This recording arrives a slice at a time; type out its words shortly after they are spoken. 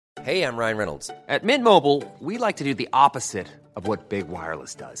Hey, I'm Ryan Reynolds. At Mint Mobile, we like to do the opposite of what Big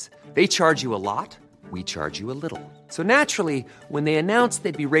Wireless does. They charge you a lot, we charge you a little. So naturally, when they announced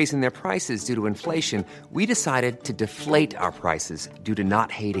they'd be raising their prices due to inflation, we decided to deflate our prices due to not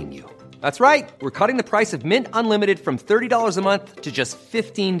hating you. That's right. We're cutting the price of Mint Unlimited from $30 a month to just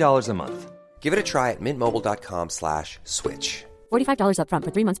 $15 a month. Give it a try at mintmobile.com/switch. $45 up front for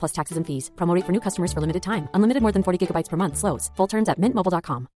 3 months plus taxes and fees. Promo rate for new customers for limited time. Unlimited more than 40 gigabytes per month. Slows full terms at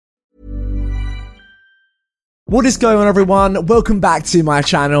mintmobile.com. What is going on, everyone? Welcome back to my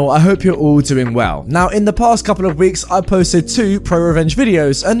channel. I hope you're all doing well. Now, in the past couple of weeks, I posted 2 Pro Revenge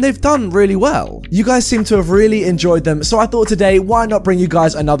videos, and they've done really well. You guys seem to have really enjoyed them, so I thought today, why not bring you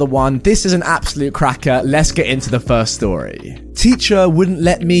guys another one? This is an absolute cracker. Let's get into the first story. Teacher wouldn't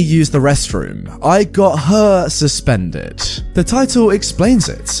let me use the restroom. I got her suspended. The title explains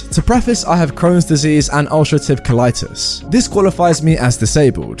it. To preface, I have Crohn's disease and ulcerative colitis. This qualifies me as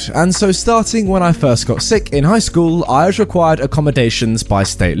disabled, and so starting when I first got sick in high school, I was required accommodations by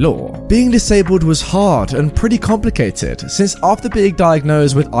state law. Being disabled was hard and pretty complicated, since after being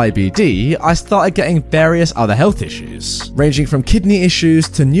diagnosed with IBD, I started getting various other health issues, ranging from kidney issues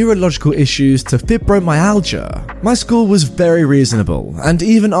to neurological issues to fibromyalgia. My school was very reasonable, and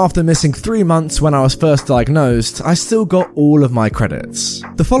even after missing 3 months when I was first diagnosed, I still got all of my credits.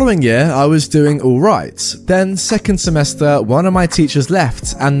 The following year, I was doing alright. Then, second semester, one of my teachers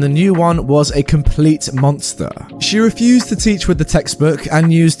left, and the new one was a complete monster. She refused to teach with the textbook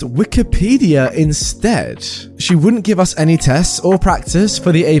and used Wikipedia instead. She wouldn't give us any tests or practice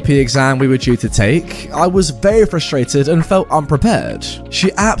for the AP exam we were due to take. I was very frustrated and felt unprepared.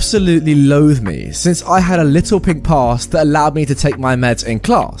 She absolutely loathed me, since I had a little pink pass that allowed me to take my meds in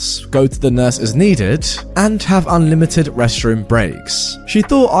class, go to the nurse as needed, and have unlimited restroom breaks. She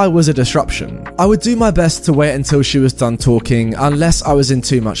thought I was a disruption. I would do my best to wait until she was done talking unless I was in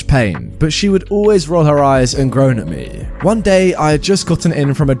too much pain, but she would always roll her eyes and groan at me. One day, I had just gotten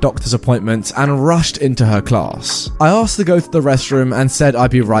in from a doctor's appointment and rushed into her class. I asked to go to the restroom and said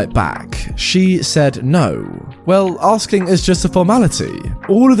I'd be right back. She said no. Well, asking is just a formality.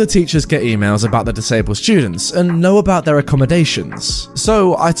 All of the teachers get emails about the disabled students and know about their accommodations.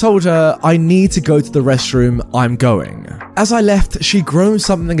 So I told her, I need to go to the restroom, I'm going. As I left, she groaned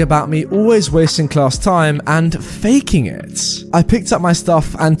something about me always wasting class time and faking it. I picked up my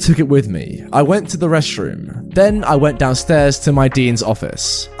stuff and took it with me. I went to the restroom. Then I went downstairs to my dean's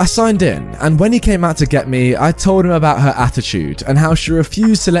office. I signed in, and when he came out to get me, I told him about her attitude and how she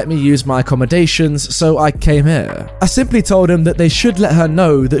refused to let me use my accommodations, so I came here. I simply told him that they should let her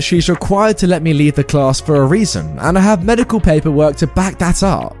know that she's required to let me leave the class for a reason, and I have medical paperwork to back that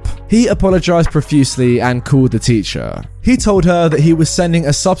up. He apologized profusely and called the teacher. He told her that he was sending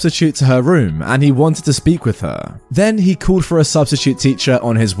a substitute to her room and he wanted to speak with her. Then he called for a substitute teacher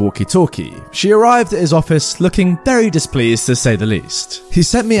on his walkie-talkie. She arrived at his office looking very displeased, to say the least. He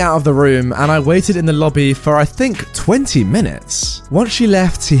sent me out of the room and I waited in the lobby for I think 20 minutes. Once she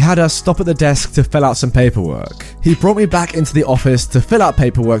left, he had her stop at the desk to fill out some paperwork. He brought me back into the office to fill out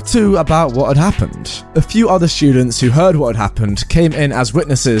paperwork too about what had happened. A few other students who heard what had happened came in as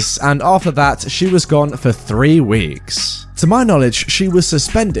witnesses, and after that, she was gone for 3 weeks. To my knowledge, she was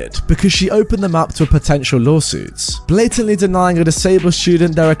suspended because she opened them up to a potential lawsuit. Blatantly denying a disabled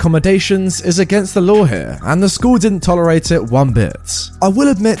student their accommodations is against the law here, and the school didn't tolerate it one bit. I will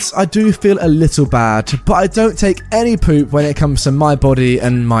admit I do feel a little bad, but I don't take any poop when it comes to my body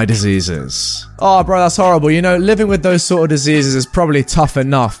and my diseases. Oh, bro, that's horrible. You know, living with those sort of diseases is probably tough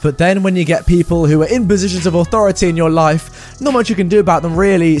enough, but then when you get people who are in positions of authority in your life, not much you can do about them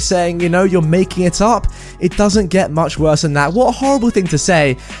really, saying, you know, you're making it up, it doesn't get much worse than that. What a horrible thing to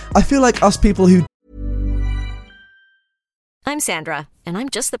say. I feel like us people who... I'm Sandra, and I'm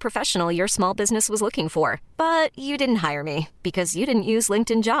just the professional your small business was looking for. But you didn't hire me because you didn't use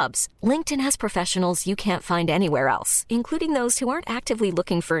LinkedIn Jobs. LinkedIn has professionals you can't find anywhere else, including those who aren't actively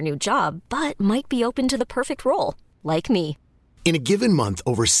looking for a new job, but might be open to the perfect role, like me. In a given month,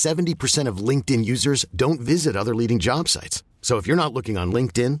 over 70% of LinkedIn users don't visit other leading job sites. So if you're not looking on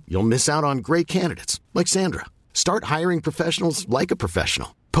LinkedIn, you'll miss out on great candidates, like Sandra. Start hiring professionals like a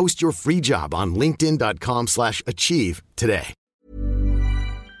professional. Post your free job on linkedin.com/achieve today.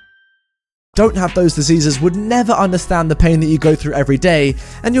 don't have those diseases would never understand the pain that you go through every day,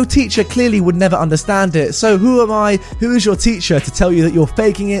 and your teacher clearly would never understand it. So who am I, who is your teacher to tell you that you're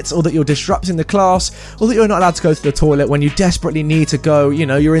faking it, or that you're disrupting the class, or that you're not allowed to go to the toilet when you desperately need to go,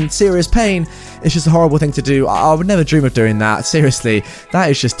 you're in serious pain? It's just a horrible thing to do. I would never dream of doing that. Seriously, that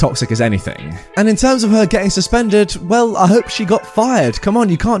is just toxic as anything. And in terms of her getting suspended, well, I hope she got fired. Come on,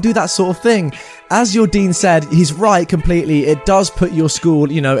 you can't do that sort of thing. As your dean said, he's right completely. It does put your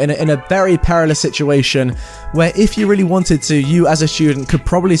school, in a very perilous situation where if you really wanted to, you as a student could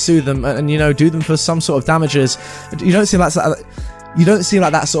probably sue them and do them for some sort of damages. You don't seem like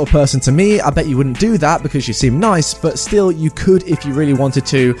that sort of person to me. I bet you wouldn't do that because you seem nice, but still you could if you really wanted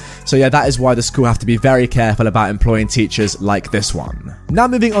to. So yeah, that is why the school have to be very careful about employing teachers like this one. Now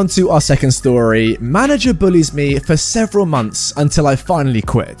moving on to our second story. Manager bullies me for several months until I finally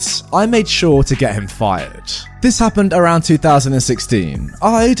quit. I made sure to get him fired. This happened around 2016.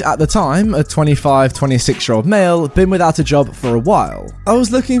 I'd, at the time, a 25, 26-year-old male, been without a job for a while. I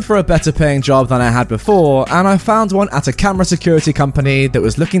was looking for a better paying job than I had before, and I found one at a camera security company that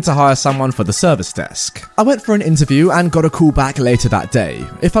was looking to hire someone for the service desk. I went for an interview and got a call back later that day.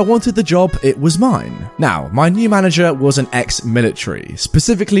 If I wanted the job, it was mine. Now, my new manager was an ex-military,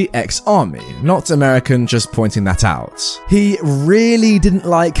 specifically ex-army, not American, just pointing that out. He really didn't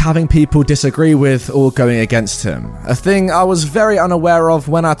like having people disagree with or going against him, a thing I was very unaware of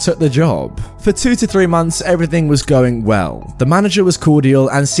when I took the job. For 2 to 3 months, everything was going well. The manager was cordial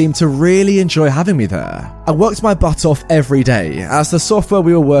and seemed to really enjoy having me there. I worked my butt off every day, as the software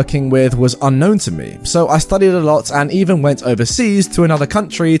we were working with was unknown to me, so I studied a lot and even went overseas to another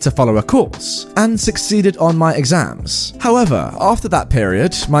country to follow a course, and succeeded on my exams. However, after that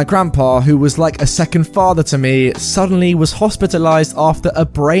period, my grandpa, who was like a second father to me, suddenly was hospitalized after a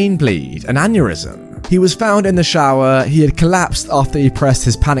brain bleed, an aneurysm. He was found in the shower. He had collapsed after he pressed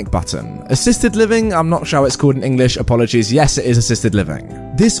his panic button. Assisted living? I'm not sure how it's called in English, apologies. Yes, it is assisted living.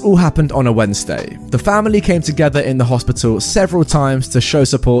 This all happened on a Wednesday. The family came together in the hospital several times to show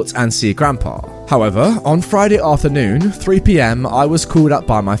support and see Grandpa. However, on Friday afternoon, 3 p.m, I was called up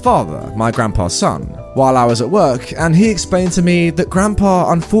by my father, my grandpa's son, while I was at work, and he explained to me that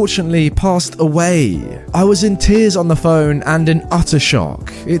Grandpa unfortunately passed away. I was in tears on the phone and in utter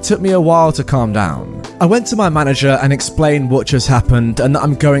shock. It took me a while to calm down. I went to my manager and explained what just happened and that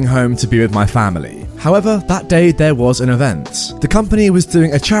I'm going home to be with my family. However, that day there was an event. The company was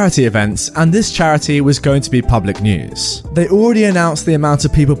doing a charity event, and this charity was going to be public news. They already announced the amount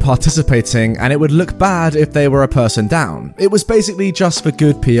of people participating, and it would look bad if they were a person down. It was basically just for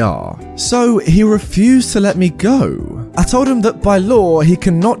good PR. So he refused to let me go. I told him that by law he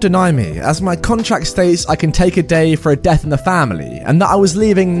cannot deny me, as my contract states I can take a day for a death in the family, and that I was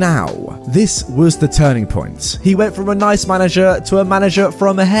leaving now. This was the turning point. He went from a nice manager to a manager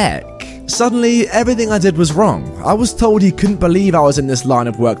from a heck. Suddenly, everything I did was wrong. I was told he couldn't believe I was in this line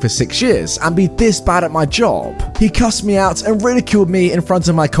of work for 6 years and be this bad at my job. He cussed me out and ridiculed me in front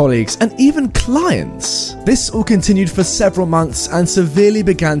of my colleagues and even clients. This all continued for several months and severely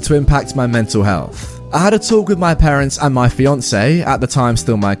began to impact my mental health. I had a talk with my parents and my fiancée, at the time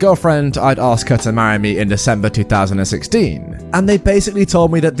still my girlfriend. I'd asked her to marry me in December 2016. And they basically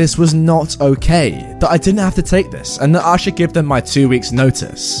told me that this was not okay, that I didn't have to take this, and that I should give them my 2 weeks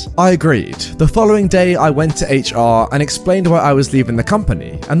notice. I agreed. The following day I went to HR and explained why I was leaving the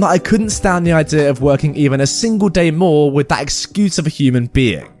company, and that I couldn't stand the idea of working even a single day more with that excuse of a human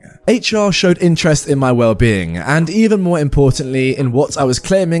being. HR showed interest in my well-being, and even more importantly, in what I was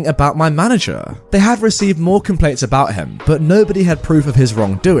claiming about my manager. They had received more complaints about him, but nobody had proof of his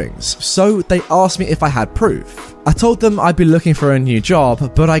wrongdoings, so they asked me if I had proof. I told them I'd be looking for a new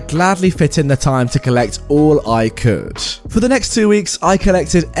job, but I gladly fit in the time to collect all I could. For the next 2 weeks, I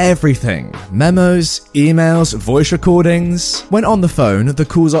collected everything. Memos, emails, voice recordings. When on the phone, the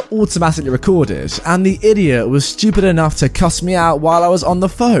calls are automatically recorded, and the idiot was stupid enough to cuss me out while I was on the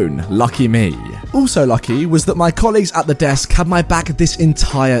phone. Lucky me. Also lucky was that my colleagues at the desk had my back this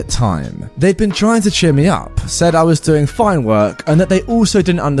entire time. They'd been trying to cheer me up, said I was doing fine work, and that they also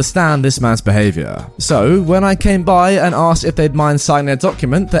didn't understand this man's behaviour. So, when I came by and asked if they'd mind signing a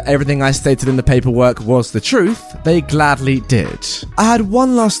document that everything I stated in the paperwork was the truth, they gladly did. I had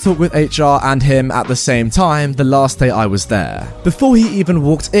one last talk with HR and him at the same time the last day I was there. Before he even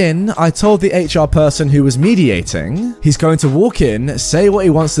walked in, I told the HR person who was mediating, he's going to walk in, say what he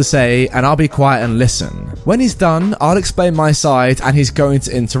wants to say, and I'll be quiet and listen. When he's done, I'll explain my side and he's going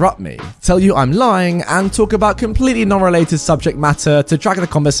to interrupt me, tell you I'm lying, and talk about completely non-related subject matter to drag the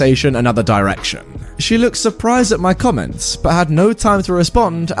conversation another direction. She looked surprised at my comments, but had no time to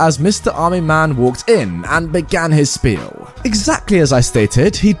respond as Mr. Army Man walked in and began his spiel. Exactly as I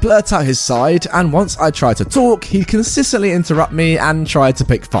stated, he'd blurt out his side, and once I tried to talk, he'd consistently interrupt me and try to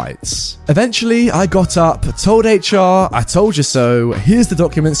pick fights. Eventually, I got up, told HR, I told you so, here's the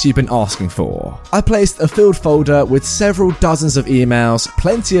documents you've been asking for. I placed a filled folder with several dozens of emails,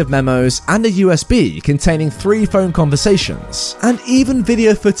 plenty of memos, and a USB containing 3 phone conversations, and even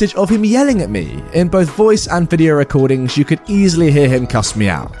video footage of him yelling at me. In both voice and video recordings, you could easily hear him cuss me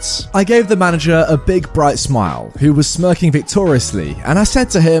out. I gave the manager a big bright smile, who was smirking victoriously, and I said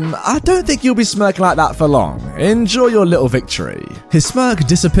to him, I don't think you'll be smirking like that for long. Enjoy your little victory. His smirk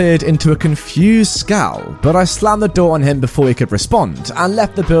disappeared into a confused scowl, but I slammed the door on him before he could respond, and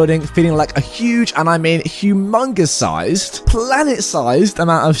left the building feeling like a huge, and I mean humongous-sized, planet-sized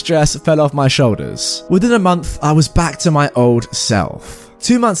amount of stress fell off my shoulders. Within a month, I was back to my old self.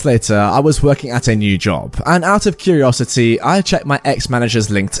 2 months later, I was working at a new job, and out of curiosity, I checked my ex-manager's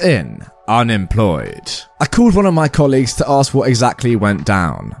LinkedIn. Unemployed. I called one of my colleagues to ask what exactly went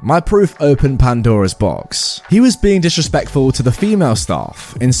down. My proof opened Pandora's box. He was being disrespectful to the female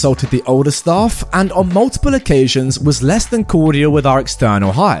staff, insulted the older staff, and on multiple occasions was less than cordial with our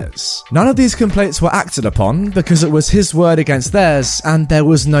external hires. None of these complaints were acted upon because it was his word against theirs and there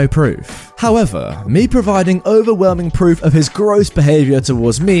was no proof. However, me providing overwhelming proof of his gross behavior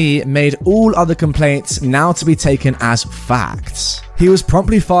towards me made all other complaints now to be taken as facts. He was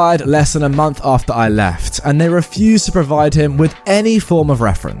promptly fired less than a month after I left, and they refused to provide him with any form of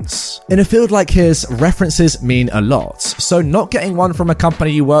reference. In a field like his, references mean a lot, so not getting one from a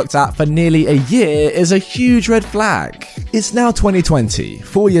company you worked at for nearly a year is a huge red flag. It's now 2020,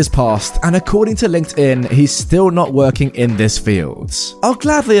 4 years passed, and according to LinkedIn, he's still not working in this field. I'll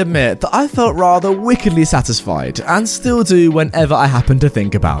gladly admit that I felt rather wickedly satisfied, and still do whenever I happen to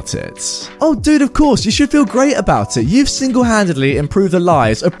think about it. Oh dude, of course, you should feel great about it. You've single-handedly improve the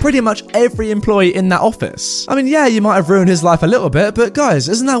lives of pretty much every employee in that office. I mean, yeah, you might have ruined his life a little bit, but guys,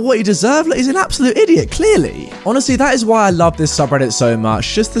 isn't that what he deserved? Like, he's an absolute idiot, clearly. Honestly, that is why I love this subreddit so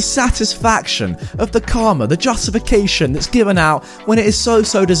much. Just the satisfaction of the karma, the justification that's given out when it is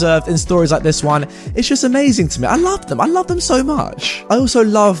so deserved in stories like this one. It's just amazing to me. I love them. I love them so much. I also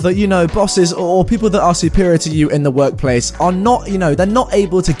love that, you know, bosses or people that are superior to you in the workplace are not, you know, they're not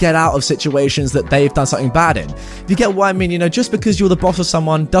able to get out of situations that they've done something bad in. If you get what I mean, you know, just because you're the boss of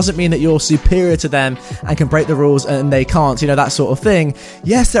someone doesn't mean that you're superior to them and can break the rules and they can't, you know, that sort of thing.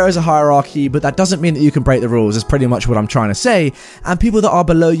 Yes, there is a hierarchy, but that doesn't mean that you can break the rules, is pretty much what I'm trying to say. And people that are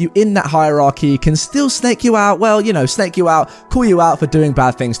below you in that hierarchy can still snake you out, well, you know, snake you out, call you out for doing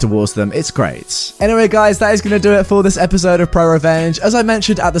bad things towards them. It's great. Anyway, guys, that is going to do it for this episode of Pro Revenge. As I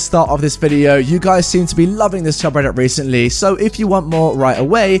mentioned at the start of this video, you guys seem to be loving this subreddit recently, so if you want more right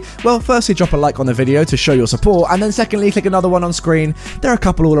away, well, firstly, drop a like on the video to show your support, and then secondly, click another one on screen. There are a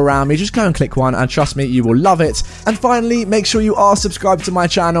couple all around me. Just go and click one and trust me, you will love it. And finally, make sure you are subscribed to my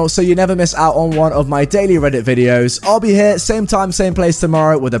channel so you never miss out on one of my daily Reddit videos. I'll be here same time, same place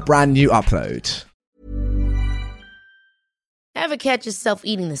tomorrow with a brand new upload. Ever catch yourself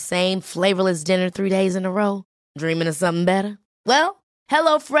eating the same flavorless dinner 3 days in a row? Dreaming of something better? Well,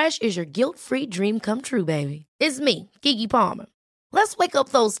 HelloFresh is your guilt-free dream come true, baby. It's me, Keke Palmer. Let's wake up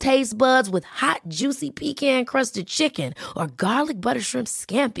those taste buds with hot, juicy pecan-crusted chicken or garlic butter shrimp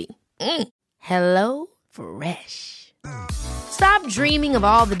scampi. Hello Fresh. Stop dreaming of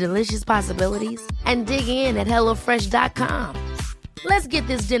all the delicious possibilities and dig in at HelloFresh.com. Let's get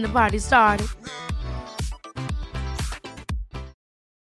this dinner party started.